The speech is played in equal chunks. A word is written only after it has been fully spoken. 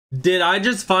Did I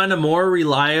just find a more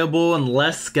reliable and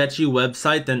less sketchy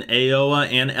website than AOA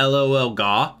and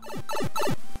LOLGA?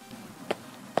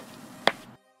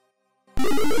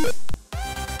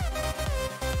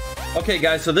 Okay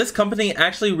guys, so this company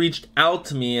actually reached out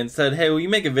to me and said, hey, will you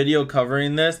make a video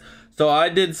covering this? So I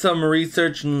did some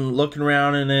research and looking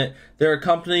around in it. They're a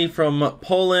company from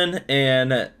Poland,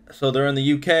 and so they're in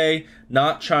the UK,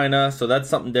 not China, so that's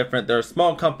something different. They're a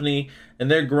small company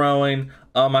and they're growing.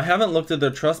 I haven't looked at their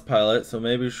Trustpilot, so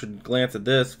maybe we should glance at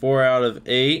this. 4 out of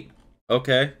 8.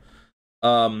 Okay.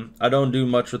 I don't do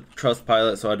much with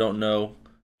Trustpilot, so I don't know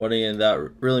what any of that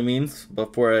really means,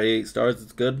 but 4 out of 8 stars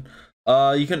is good.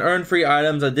 You can earn free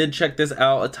items. I did check this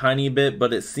out a tiny bit,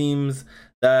 but it seems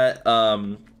that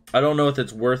I don't know if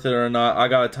it's worth it or not. I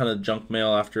got a ton of junk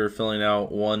mail after filling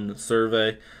out one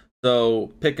survey.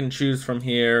 So pick and choose from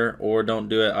here, or don't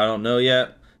do it. I don't know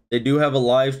yet. They do have a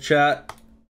live chat,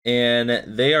 and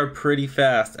they are pretty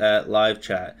fast at live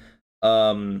chat.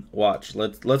 Watch.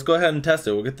 Let's go ahead and test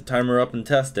it. We'll get the timer up and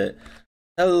test it.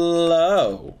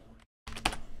 Hello.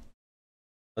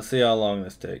 Let's see how long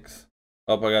this takes.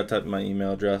 Oh, I gotta type my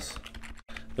email address.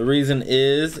 The reason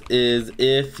is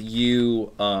if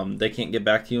you they can't get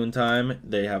back to you in time,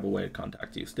 they have a way to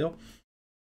contact you still.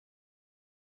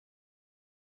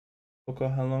 Coco,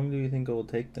 how long do you think it will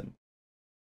take them?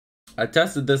 I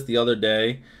tested this the other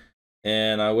day,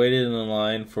 and I waited in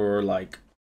line for like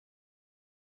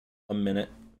a minute.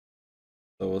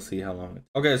 So we'll see how long.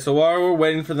 Okay, so while we're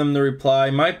waiting for them to reply,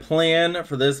 my plan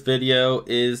for this video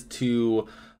is to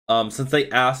since they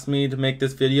asked me to make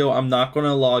this video, I'm not going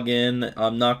to log in.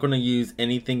 I'm not going to use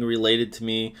anything related to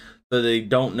me so they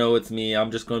don't know it's me.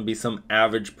 I'm just going to be some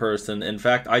average person. In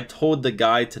fact, I told the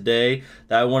guy today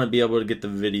that I want to be able to get the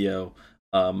video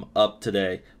up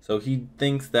today. So he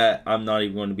thinks that I'm not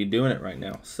even going to be doing it right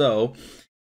now. So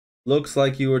looks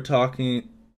like you were talking.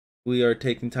 We are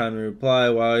taking time to reply.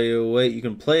 While you wait, you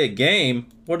can play a game.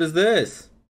 What is this?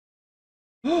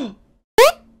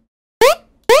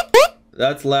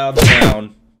 That's loud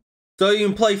sound. So you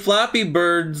can play Flappy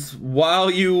Birds while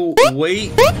you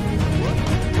wait.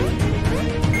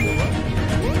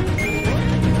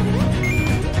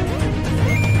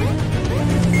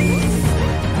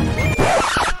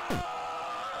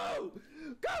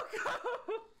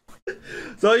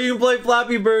 So you can play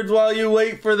Flappy Birds while you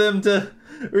wait for them to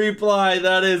reply.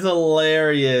 That is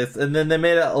hilarious. And then they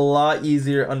made it a lot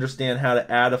easier to understand how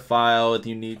to add a file if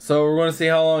you need. So we're going to see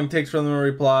how long it takes for them to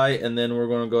reply, and then we're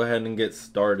going to go ahead and get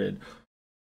started.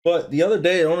 But the other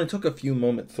day it only took a few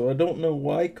moments, so I don't know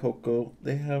why, Coco,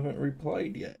 they haven't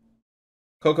replied yet.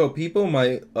 Coco, people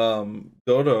might go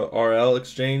to RL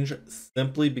Exchange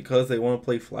simply because they want to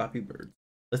play Flappy Birds.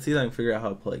 Let's see if I can figure out how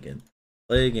to play again.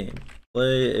 Play a game.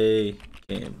 Play a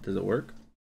game. Does it work?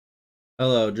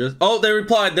 Hello, just... Oh, they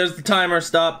replied. There's the timer.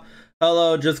 Stop.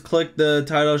 Hello, just click the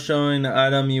title showing the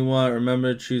item you want.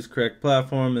 Remember to choose correct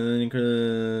platform, and then you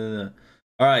can...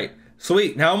 Alright,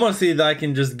 sweet. Now I'm going to see if I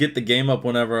can just get the game up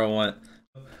whenever I want.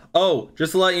 Oh,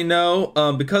 just to let you know,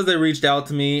 because they reached out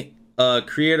to me,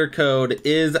 creator code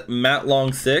is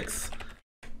MattLong6.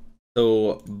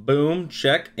 So, boom,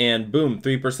 check, and boom,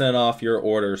 3% off your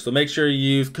order. So make sure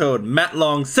you use code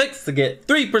MattLong6 to get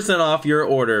 3% off your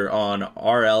order on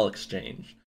RL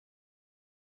Exchange.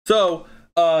 So,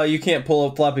 you can't pull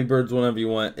up Flappy Birds whenever you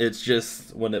want. It's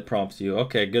just when it prompts you.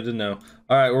 Okay, good to know.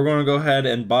 Alright, we're going to go ahead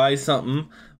and buy something.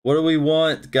 What do we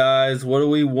want, guys? What do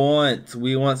we want?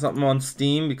 We want something on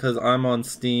Steam because I'm on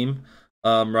Steam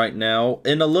right now.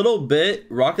 In a little bit,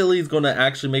 Rocket League's going to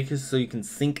actually make it so you can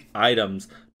sync items.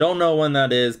 Don't know when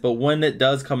that is, but when it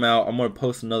does come out, I'm going to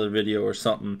post another video or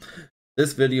something.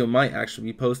 This video might actually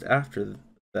be posted after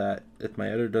that if my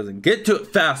editor doesn't get to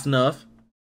it fast enough.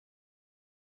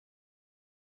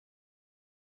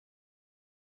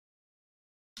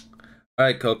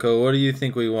 Alright, Coco, what do you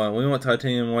think we want? We want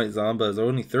titanium white Zomba. Is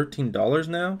only $13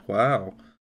 now? Wow.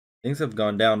 Things have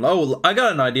gone down. Oh, I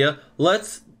got an idea.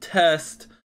 Let's test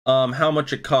how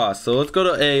much it costs. So let's go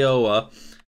to AOA.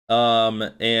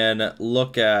 And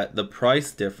look at the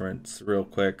price difference real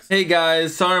quick. Hey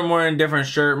guys, sorry I'm wearing a different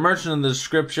shirt, merch in the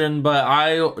description, but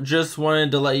I just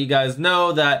wanted to let you guys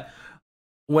know that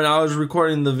when I was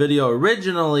recording the video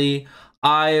originally,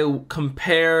 I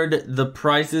compared the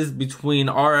prices between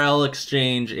RL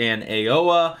Exchange and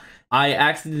AOA. I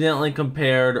accidentally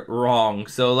compared wrong,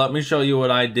 so let me show you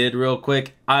what I did real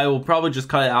quick. I will probably just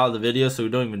cut it out of the video so we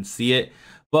don't even see it,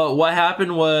 but what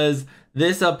happened was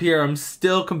this up here, I'm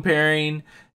still comparing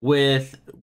with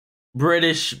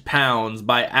British pounds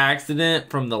by accident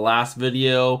from the last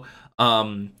video,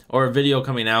 or a video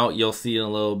coming out. You'll see in a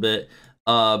little bit.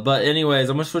 But anyways,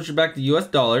 I'm going to switch it back to US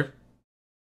dollar.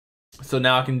 So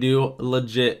now I can do a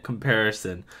legit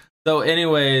comparison. So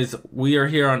anyways, we are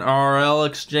here on RL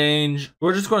Exchange.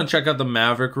 We're just going to check out the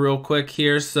Maverick real quick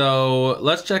here. So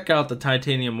let's check out the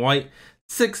titanium white,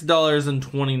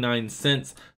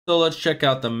 $6.29. So let's check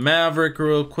out the Maverick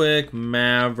real quick.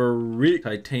 Maverick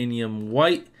titanium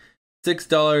white,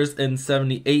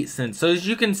 $6.78. So as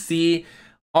you can see,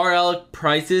 RL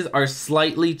prices are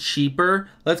slightly cheaper.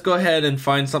 Let's go ahead and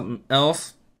find something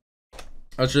else.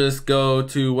 Let's just go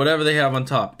to whatever they have on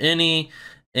top. Any.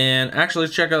 And actually,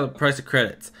 let's check out the price of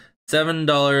credits.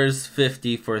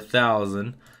 $7.50 for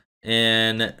 1,000.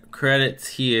 And credits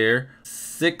here,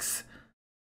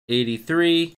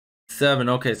 $6.83. 7.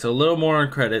 Okay, so a little more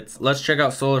on credits. Let's check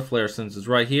out solar flare since it's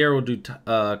right here. We'll do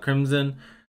crimson,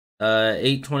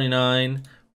 $8.29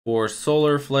 for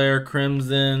solar flare.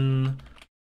 Crimson,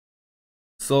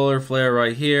 solar flare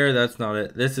right here. That's not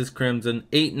it. This is crimson,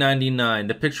 $8.99.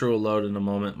 The picture will load in a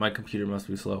moment. My computer must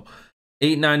be slow.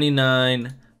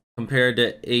 $8.99 compared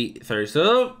to $8.30.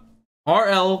 So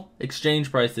RL exchange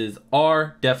prices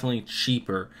are definitely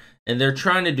cheaper, and they're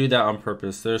trying to do that on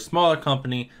purpose. They're a smaller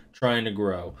company trying to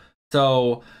grow.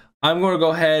 So I'm going to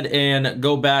go ahead and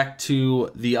go back to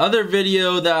the other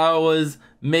video that I was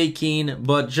making,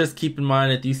 but just keep in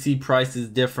mind if you see prices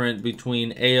different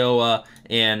between AOA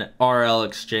and RL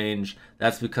exchange,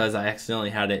 that's because I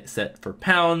accidentally had it set for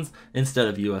pounds instead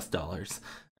of US dollars.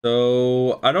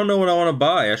 So I don't know what I want to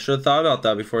buy. I should have thought about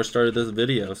that before I started this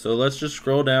video. So let's just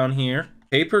scroll down here.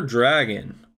 Paper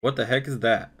Dragon. What the heck is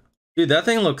that? Dude, that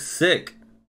thing looks sick.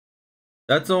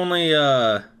 That's only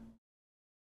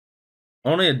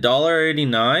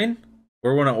 $1.89.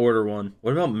 We're gonna order one.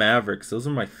 What about Mavericks? Those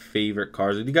are my favorite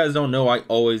cars. If you guys don't know, I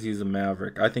always use a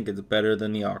Maverick. I think it's better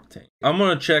than the Octane. I'm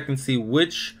gonna check and see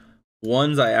which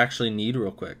ones I actually need real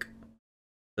quick,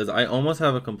 because I almost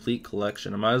have a complete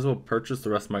collection. I might as well purchase the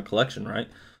rest of my collection, right?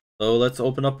 So let's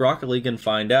open up Rocket League and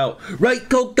find out. Right,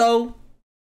 Coco?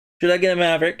 Should I get a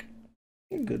Maverick?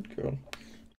 Good girl.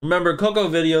 Remember, Coco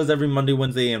videos every Monday,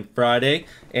 Wednesday, and Friday,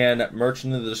 and merch in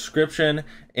the description,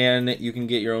 and you can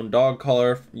get your own dog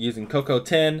collar using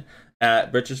Coco10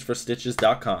 at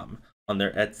britchesforstitches.com on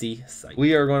their Etsy site.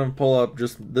 We are going to pull up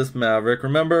just this Maverick.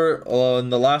 Remember,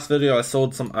 in the last video, I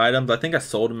sold some items. I think I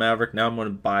sold a Maverick. Now I'm going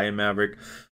to buy a Maverick.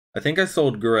 I think I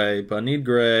sold gray, but I need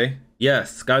gray.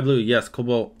 Yes. Sky blue, yes.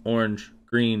 Cobalt, orange,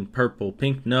 green, purple,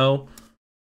 pink, no.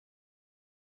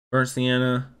 Burnt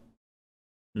sienna,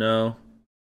 no.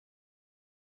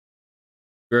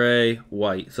 Gray,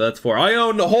 white. So that's 4. I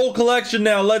own the whole collection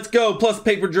now. Let's go. Plus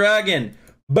Paper Dragon.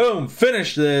 Boom.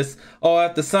 Finish this. Oh, I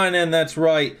have to sign in. That's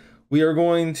right. We are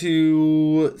going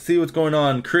to see what's going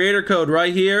on. Creator code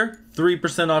right here.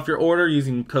 3% off your order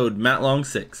using code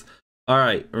MattLong6. All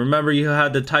right. Remember, you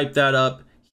had to type that up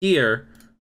here,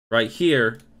 right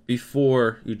here,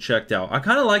 before you checked out. I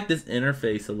kind of like this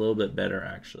interface a little bit better,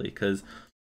 actually, because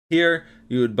here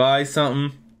you would buy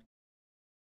something,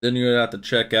 then you would have to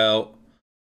check out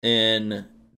and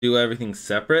do everything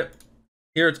separate.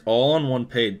 Here it's all on one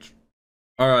page.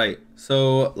 All right,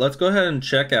 so let's go ahead and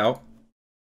check out.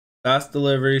 Fast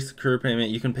delivery, secure payment.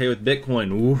 You can pay with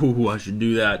Bitcoin. Ooh, I should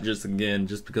do that just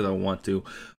because I want to.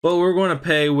 But we're going to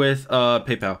pay with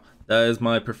PayPal. That is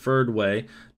my preferred way.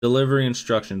 Delivery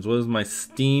instructions. What is my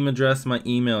Steam address, my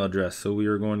email address? So we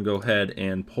are going to go ahead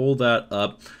and pull that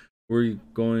up. We're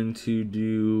going to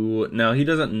do, now he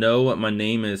doesn't know what my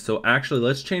name is, so actually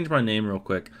let's change my name real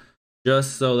quick,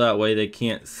 just so that way they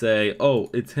can't say, oh,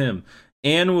 it's him.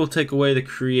 And we'll take away the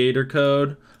creator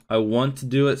code. I want to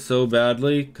do it so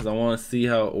badly because I want to see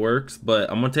how it works, but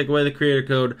I'm going to take away the creator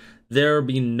code. There will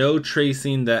be no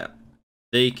tracing that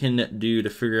they can do to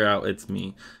figure out it's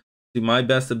me. To my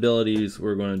best abilities,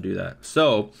 we're going to do that.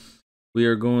 So we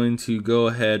are going to go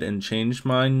ahead and change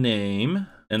my name,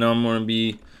 and I'm going to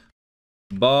be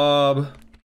Bob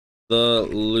the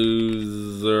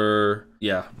Loser.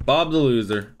 Yeah, Bob the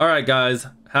Loser. All right, guys.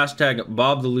 Hashtag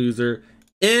Bob the Loser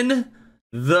in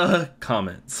the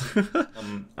comments.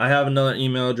 I have another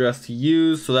email address to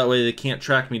use, so that way they can't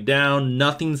track me down.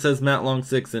 Nothing says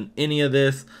MattLong6 in any of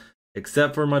this,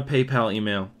 except for my PayPal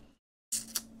email.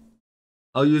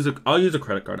 I'll use a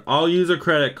credit card. I'll use a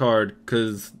credit card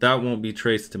because that won't be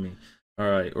traced to me. All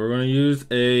right, we're going to use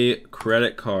a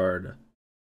credit card.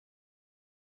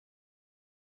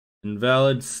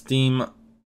 Invalid Steam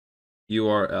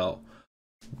URL.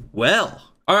 Well,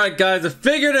 all right, guys, I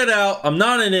figured it out. I'm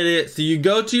not an idiot. So you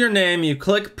go to your name, you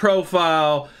click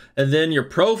profile, and then your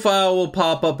profile will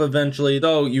pop up eventually.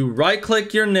 So you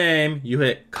right-click your name, you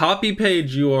hit copy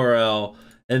page URL,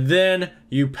 and then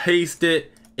you paste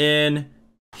it in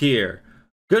here.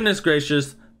 Goodness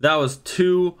gracious, that was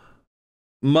too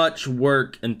much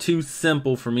work and too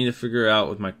simple for me to figure out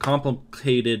with my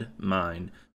complicated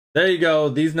mind. There you go.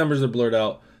 These numbers are blurred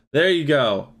out. There you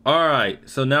go. All right.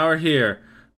 So now we're here.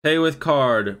 Pay with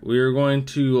card. We're going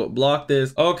to block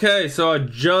this. Okay. So I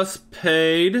just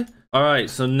paid. All right.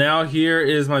 So now here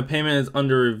is my payment is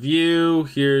under review.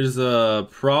 Here's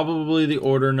probably the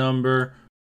order number.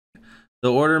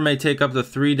 The order may take up to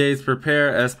 3 days to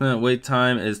prepare. Estimate wait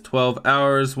time is 12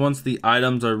 hours. Once the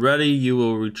items are ready, you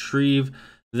will retrieve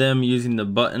them using the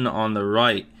button on the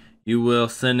right. You will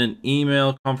send an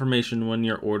email confirmation when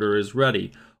your order is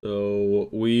ready. So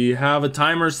we have a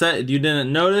timer set if you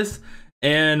didn't notice,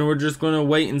 and we're just going to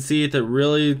wait and see if it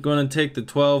really is going to take the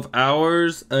 12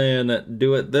 hours and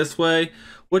do it this way,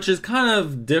 which is kind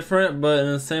of different, but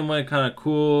in the same way kind of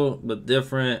cool but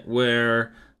different,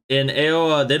 where in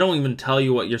AOA, they don't even tell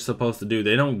you what you're supposed to do.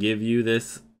 They don't give you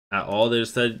this at all. They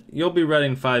just said, you'll be ready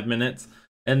in 5 minutes,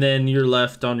 and then you're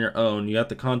left on your own. You have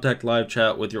to contact live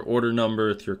chat with your order number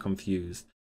if you're confused.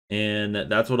 And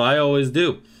that's what I always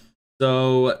do.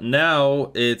 So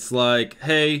now it's like,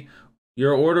 hey,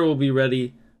 your order will be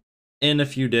ready in a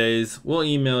few days. We'll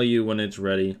email you when it's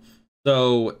ready.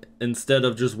 So instead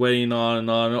of just waiting on and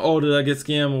on, oh, did I get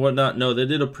scammed or whatnot? No, they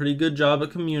did a pretty good job at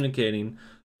communicating.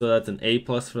 So that's an A+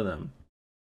 for them.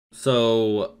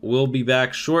 So we'll be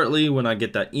back shortly when I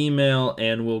get that email,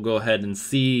 and we'll go ahead and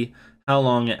see how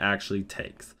long it actually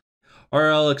takes.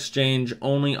 RL Exchange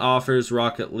only offers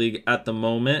Rocket League at the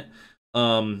moment,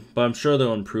 but I'm sure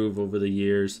they'll improve over the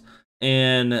years.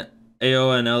 And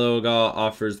AOA and LOL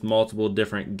offers multiple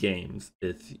different games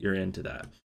if you're into that.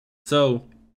 So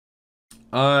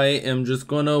I am just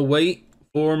gonna wait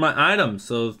for my items.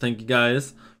 So thank you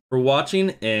guys for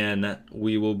watching, and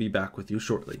we will be back with you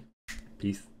shortly.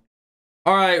 Peace.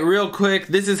 Alright, real quick,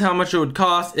 this is how much it would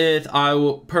cost if I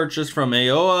will purchase from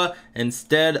AOA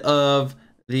instead of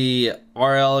the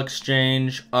RL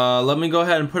Exchange. Let me go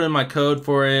ahead and put in my code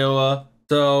for AOA.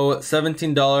 So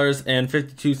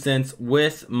 $17.52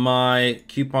 with my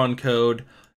coupon code.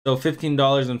 So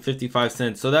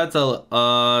 $15.55. So that's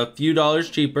a few dollars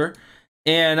cheaper.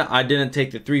 And I didn't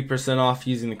take the 3% off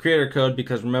using the creator code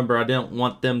because remember, I didn't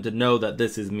want them to know that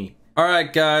this is me.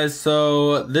 Alright guys,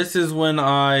 so this is when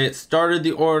I started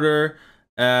the order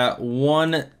at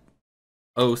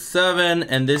 1:07,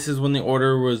 and this is when the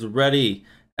order was ready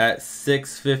at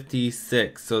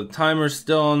 6:56. So the timer's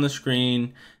still on the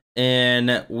screen,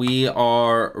 and we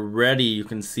are ready. You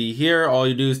can see here, all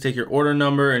you do is take your order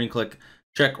number and you click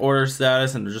check order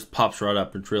status, and it just pops right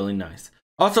up. It's really nice.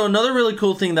 Also, another really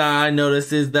cool thing that I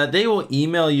noticed is that they will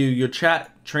email you your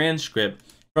chat transcript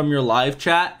from your live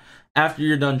chat after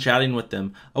you're done chatting with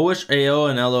them. I wish AO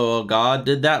and LOL God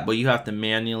did that, but you have to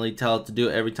manually tell it to do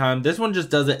it every time. This one just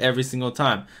does it every single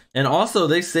time. And also,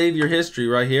 they save your history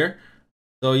right here,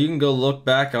 so you can go look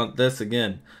back on this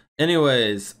again.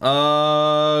 Anyways,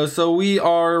 so we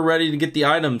are ready to get the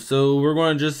items. So we're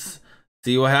going to just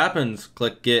see what happens.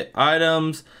 Click get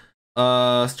items.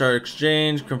 Start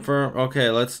exchange, confirm. Okay,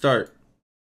 let's start.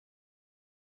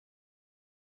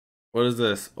 What is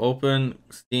this? Open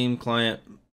Steam client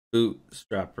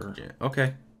bootstrapper.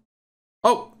 Okay.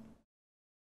 Oh.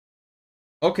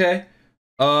 Okay.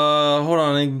 Hold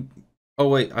on. Oh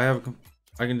wait, I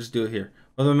can just do it here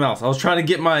with the mouse. I was trying to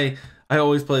get my. I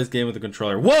always play this game with the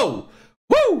controller. Whoa!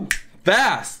 Woo!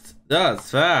 Fast.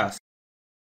 That's fast.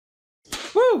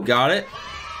 Woo! Got it.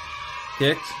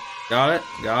 Kicked. Got it,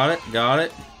 got it, got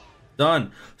it.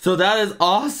 Done. So that is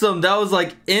awesome. That was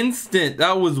like instant.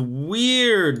 That was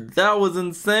weird. That was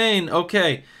insane.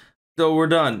 Okay, so we're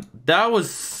done. That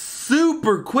was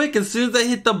super quick as soon as I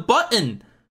hit the button.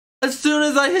 As soon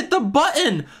as I hit the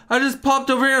button, I just popped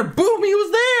over here and boom, he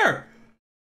was there.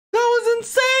 That was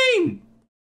insane.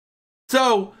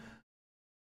 So,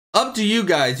 up to you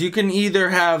guys. You can either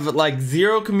have like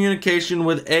zero communication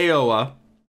with AOA,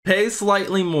 pay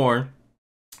slightly more,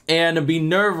 and be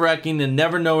nerve-wracking and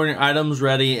never know when your item's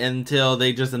ready until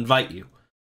they just invite you.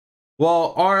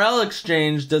 Well, RL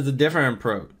Exchange does a different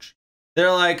approach.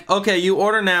 They're like, okay, you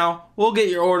order now, we'll get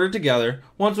your order together.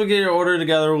 Once we get your order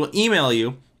together, we'll email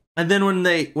you. And then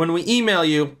when we email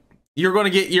you, you're gonna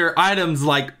get your items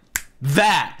like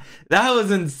that. That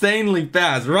was insanely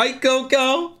fast, right,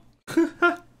 Coco?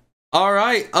 All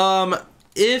right,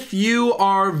 if you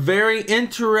are very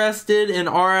interested in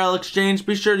RL Exchange,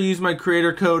 be sure to use my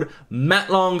creator code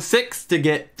MATLONG6 to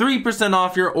get 3%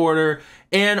 off your order.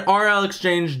 And RL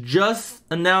Exchange just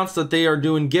announced that they are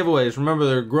doing giveaways. Remember,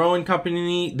 they're a growing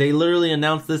company. They literally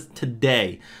announced this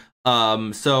today.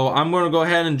 So I'm going to go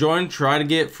ahead and join, try to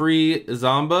get free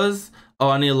Zombas. Oh,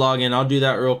 I need to log in. I'll do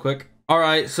that real quick. All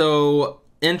right, so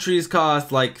entries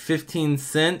cost like 15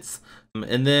 cents.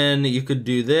 And then you could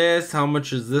do this. How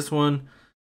much is this one?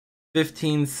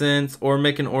 15 cents, or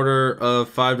make an order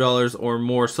of $5 or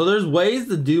more. So there's ways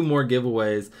to do more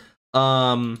giveaways.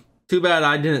 Too bad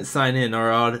I didn't sign in,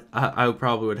 or I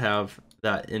probably would have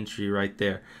that entry right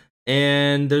there.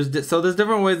 And there's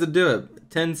different ways to do it.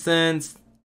 10 cents,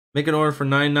 make an order for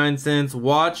 99 cents,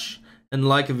 watch and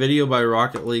like a video by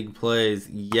Rocket League Plays.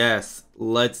 Yes,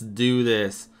 let's do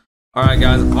this. All right,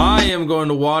 guys, I am going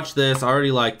to watch this. I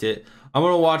already liked it. I'm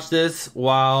going to watch this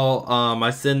while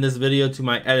I send this video to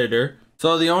my editor.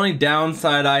 So the only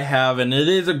downside I have, and it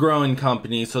is a growing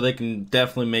company, so they can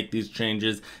definitely make these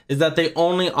changes, is that they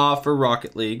only offer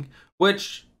Rocket League,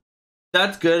 which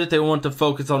that's good if they want to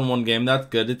focus on one game. That's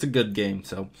good. It's a good game.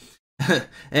 So,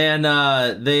 and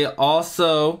they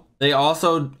also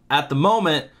at the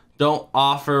moment don't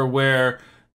offer where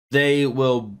they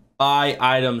will buy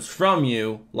items from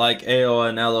you like AOL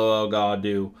and LOL God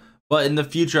do. But in the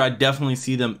future, I definitely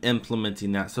see them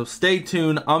implementing that. So stay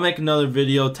tuned. I'll make another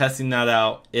video testing that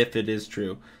out if it is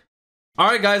true.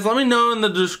 Alright guys, let me know in the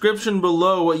description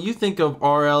below what you think of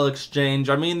RL Exchange.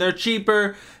 I mean, they're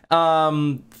cheaper,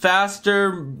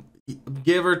 faster,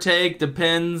 give or take,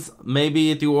 depends.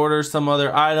 Maybe if you order some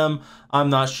other item, I'm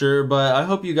not sure. But I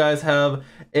hope you guys have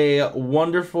a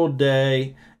wonderful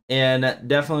day. And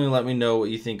definitely let me know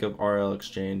what you think of RL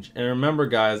Exchange. And remember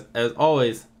guys, as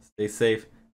always, stay safe.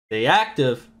 Stay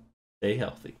active, stay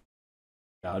healthy.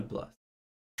 God bless.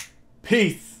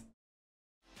 Peace.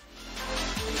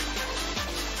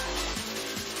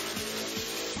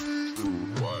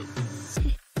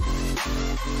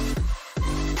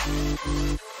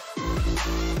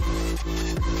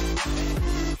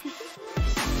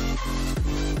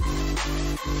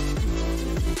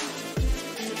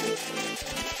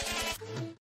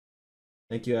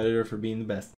 Thank you, editor, for being the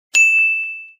best.